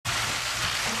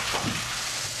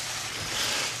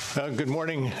Good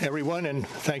morning, everyone, and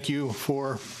thank you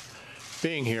for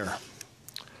being here.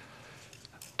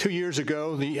 2 years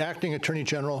ago, the acting Attorney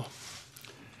General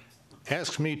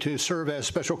asked me to serve as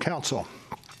special counsel,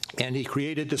 and he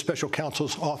created the special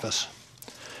counsel's office.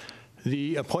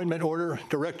 The appointment order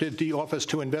directed the office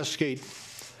to investigate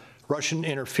Russian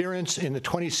interference in the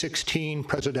 2016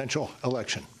 presidential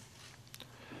election.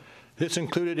 This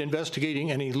included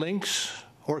investigating any links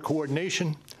or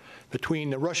coordination between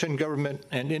the Russian government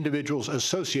and individuals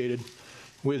associated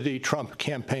with the Trump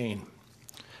campaign.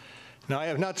 Now, I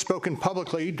have not spoken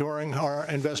publicly during our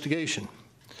investigation.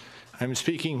 I'm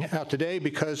speaking out today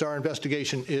because our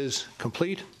investigation is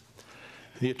complete.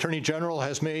 The Attorney General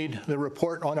has made the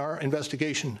report on our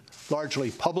investigation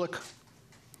largely public.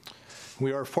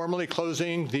 We are formally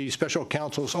closing the special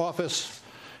counsel's office,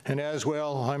 and as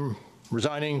well, I'm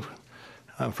resigning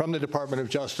from the Department of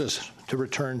Justice to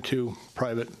return to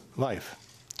private life.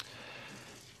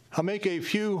 I'll make a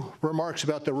few remarks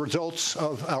about the results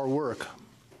of our work.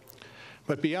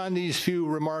 But beyond these few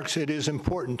remarks, it is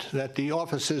important that the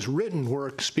office's written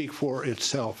work speak for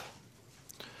itself.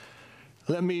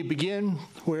 Let me begin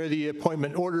where the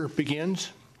appointment order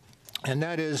begins, and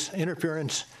that is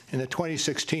interference in the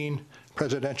 2016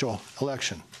 presidential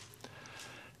election.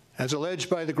 As alleged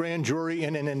by the grand jury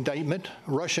in an indictment,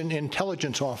 Russian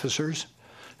intelligence officers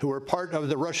who were part of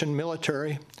the Russian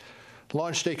military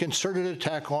launched a concerted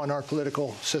attack on our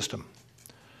political system.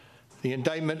 The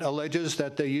indictment alleges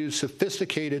that they used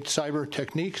sophisticated cyber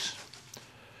techniques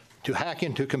to hack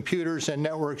into computers and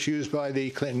networks used by the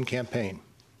Clinton campaign.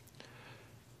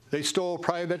 They stole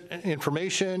private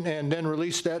information and then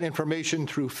released that information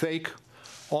through fake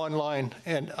online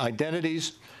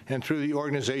identities and through the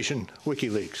organization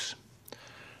WikiLeaks.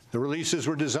 The releases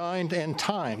were designed and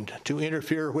timed to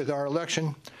interfere with our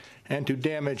election and to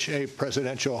damage a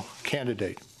presidential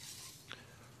candidate.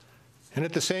 And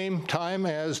at the same time,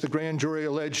 as the grand jury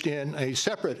alleged in a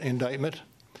separate indictment,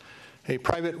 a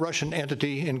private Russian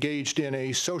entity engaged in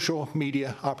a social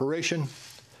media operation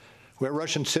where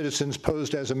Russian citizens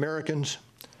posed as Americans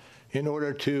in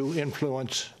order to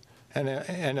influence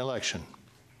an election.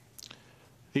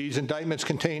 These indictments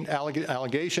contain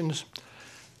allegations,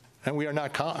 and we are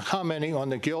not commenting on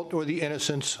the guilt or the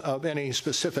innocence of any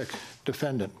specific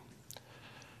defendant.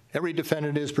 Every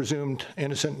defendant is presumed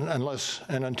innocent unless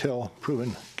and until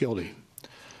proven guilty.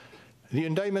 The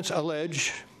indictments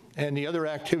allege, and the other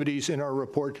activities in our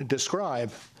report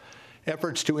describe,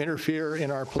 efforts to interfere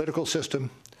in our political system.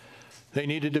 They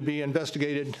needed to be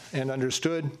investigated and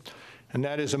understood, and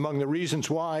that is among the reasons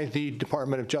why the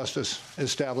Department of Justice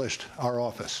established our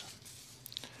office.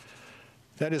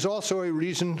 That is also a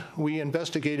reason we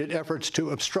investigated efforts to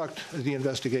obstruct the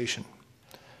investigation.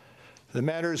 The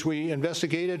matters we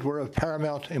investigated were of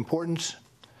paramount importance.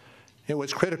 It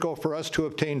was critical for us to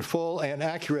obtain full and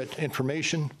accurate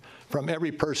information from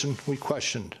every person we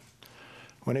questioned.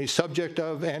 When a subject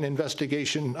of an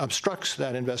investigation obstructs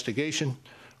that investigation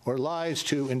or lies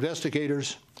to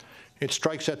investigators, it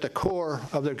strikes at the core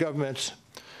of the government's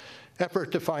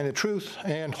effort to find the truth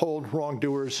and hold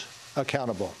wrongdoers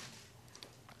accountable.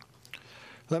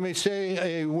 Let me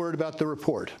say a word about the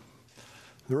report.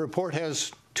 The report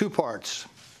has two parts,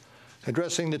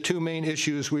 addressing the two main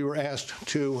issues we were asked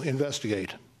to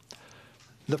investigate.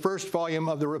 The first volume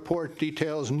of the report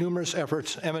details numerous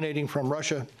efforts emanating from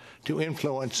Russia to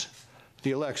influence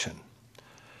the election.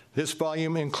 This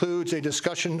volume includes a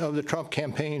discussion of the Trump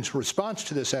campaign's response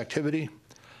to this activity,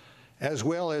 as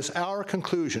well as our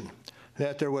conclusion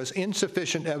that there was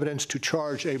insufficient evidence to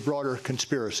charge a broader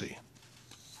conspiracy.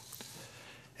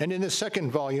 And in the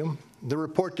second volume, the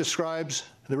report describes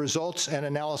the results and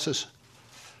analysis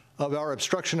of our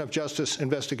obstruction of justice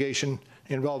investigation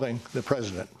involving the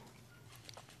president.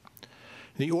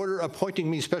 The order appointing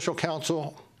me special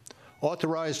counsel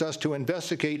authorized us to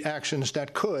investigate actions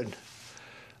that could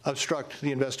obstruct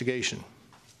the investigation.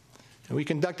 And we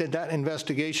conducted that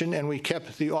investigation, and we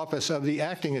kept the office of the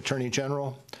acting Attorney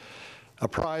General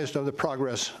apprised of the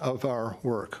progress of our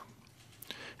work.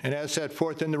 And as set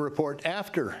forth in the report,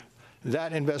 after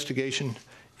that investigation,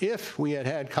 if we had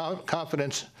had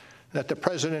confidence that the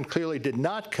president clearly did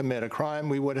not commit a crime,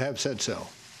 we would have said so.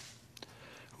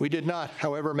 We did not,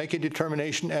 however, make a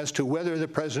determination as to whether the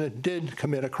president did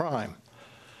commit a crime.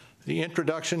 The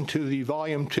introduction to the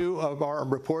Volume 2 of our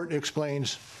report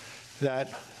explains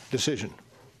that decision.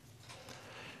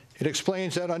 It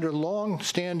explains that under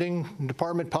long-standing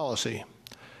department policy,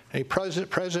 a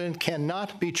president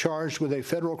cannot be charged with a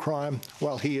federal crime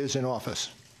while he is in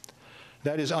office.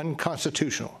 That is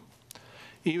unconstitutional.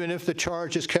 Even if the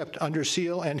charge is kept under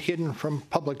seal and hidden from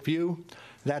public view,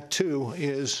 that too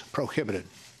is prohibited.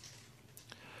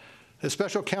 The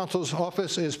special counsel's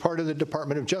office is part of the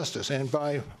Department of Justice, and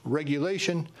by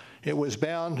regulation, it was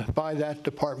bound by that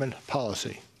department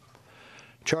policy.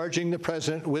 Charging the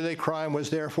president with a crime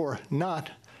was therefore not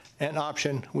an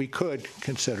option we could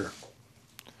consider.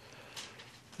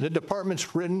 The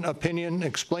department's written opinion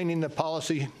explaining the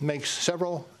policy makes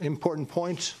several important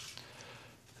points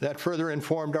that further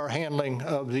informed our handling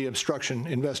of the obstruction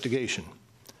investigation.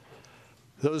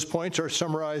 Those points are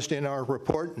summarized in our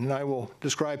report, and I will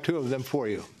describe two of them for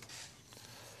you.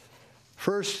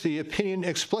 First, the opinion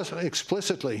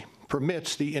explicitly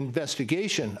permits the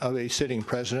investigation of a sitting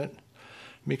president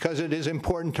because it is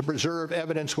important to preserve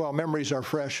evidence while memories are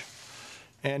fresh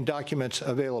and documents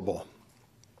available.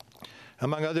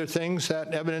 Among other things,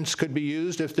 that evidence could be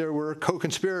used if there were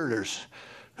co-conspirators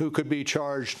who could be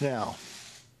charged now.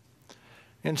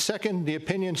 And second, the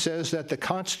opinion says that the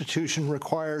Constitution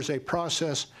requires a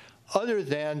process other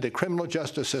than the criminal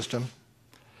justice system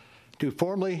to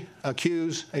formally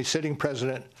accuse a sitting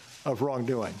president of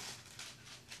wrongdoing.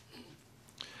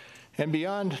 And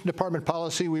beyond department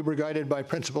policy, we were guided by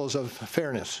principles of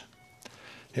fairness.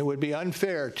 It would be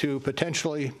unfair to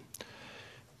potentially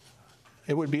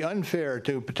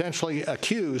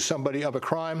accuse somebody of a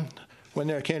crime when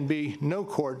there can be no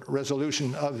court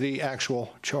resolution of the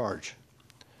actual charge.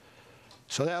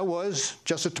 So that was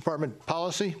Justice Department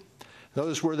policy.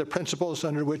 Those were the principles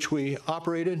under which we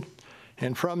operated,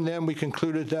 and from them we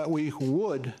concluded that we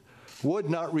would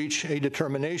not reach a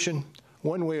determination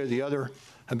one way or the other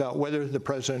about whether the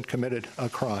president committed a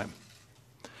crime.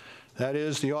 That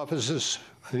is the office's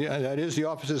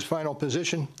final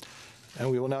position,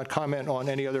 and we will not comment on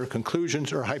any other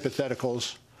conclusions or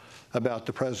hypotheticals about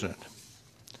the president.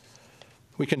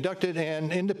 We conducted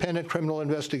an independent criminal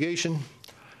investigation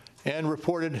and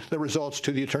reported the results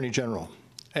to the Attorney General,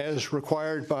 as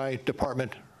required by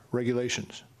department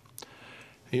regulations.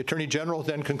 The Attorney General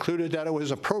then concluded that it was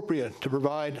appropriate to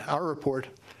provide our report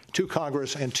to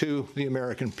Congress and to the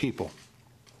American people.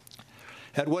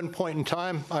 At one point in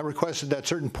time, I requested that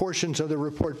certain portions of the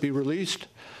report be released.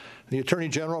 The Attorney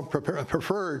General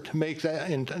preferred to make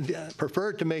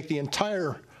the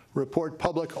entire report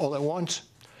public all at once,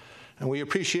 and we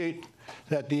appreciate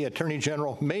that the Attorney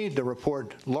General made the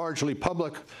report largely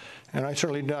public, and I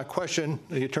certainly do not question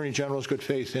the Attorney General's good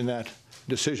faith in that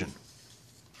decision.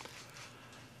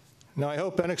 Now, I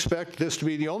hope and expect this to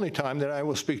be the only time that I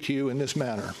will speak to you in this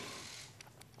manner.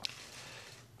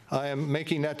 I am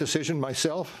making that decision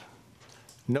myself.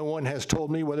 No one has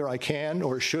told me whether I can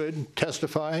or should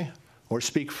testify or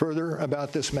speak further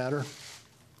about this matter.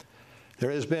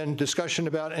 There has been discussion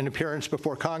about an appearance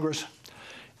before Congress.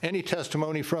 Any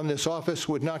testimony from this office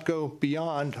would not go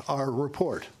beyond our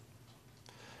report.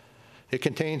 It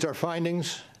contains our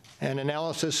findings and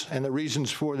analysis and the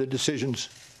reasons for the decisions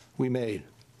we made.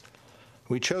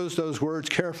 We chose those words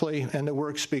carefully, and the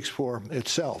work speaks for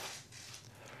itself.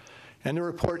 And the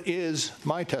report is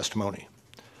my testimony.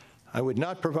 I would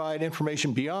not provide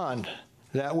information beyond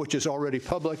that which is already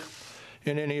public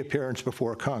in any appearance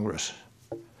before Congress.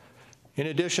 In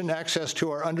addition, access to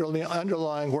our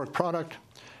underlying work product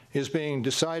is being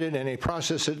decided in a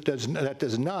process that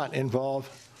does not involve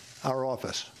our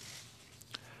office.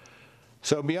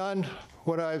 So beyond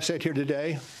what I've said here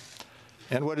today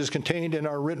and what is contained in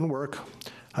our written work,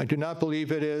 I do not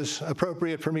believe it is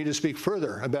appropriate for me to speak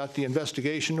further about the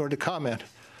investigation or to comment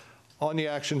on the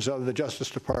actions of the Justice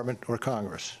Department or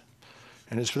Congress.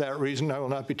 And it's for that reason I will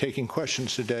not be taking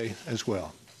questions today as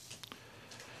well.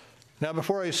 Now,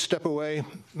 before I step away,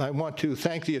 I want to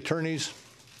thank the attorneys,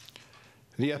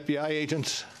 the FBI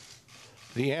agents,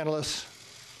 the analysts,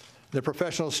 the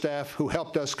professional staff who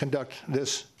helped us conduct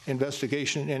this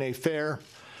investigation in a fair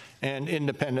and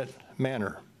independent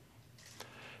manner.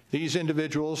 These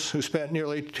individuals, who spent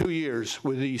nearly 2 years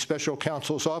with the special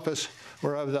counsel's office,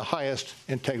 were of the highest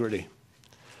integrity.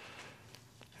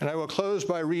 And I will close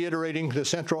by reiterating the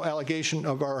central allegation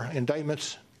of our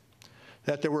indictments,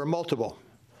 that there were multiple,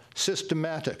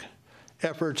 systematic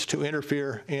efforts to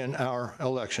interfere in our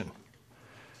election.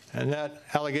 And that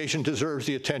allegation deserves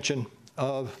the attention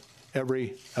of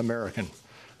every American.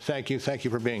 Thank you. Thank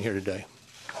you for being here today.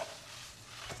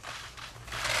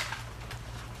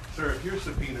 Sir, if you're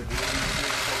subpoenaed, do you need to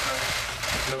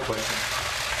full time? No question.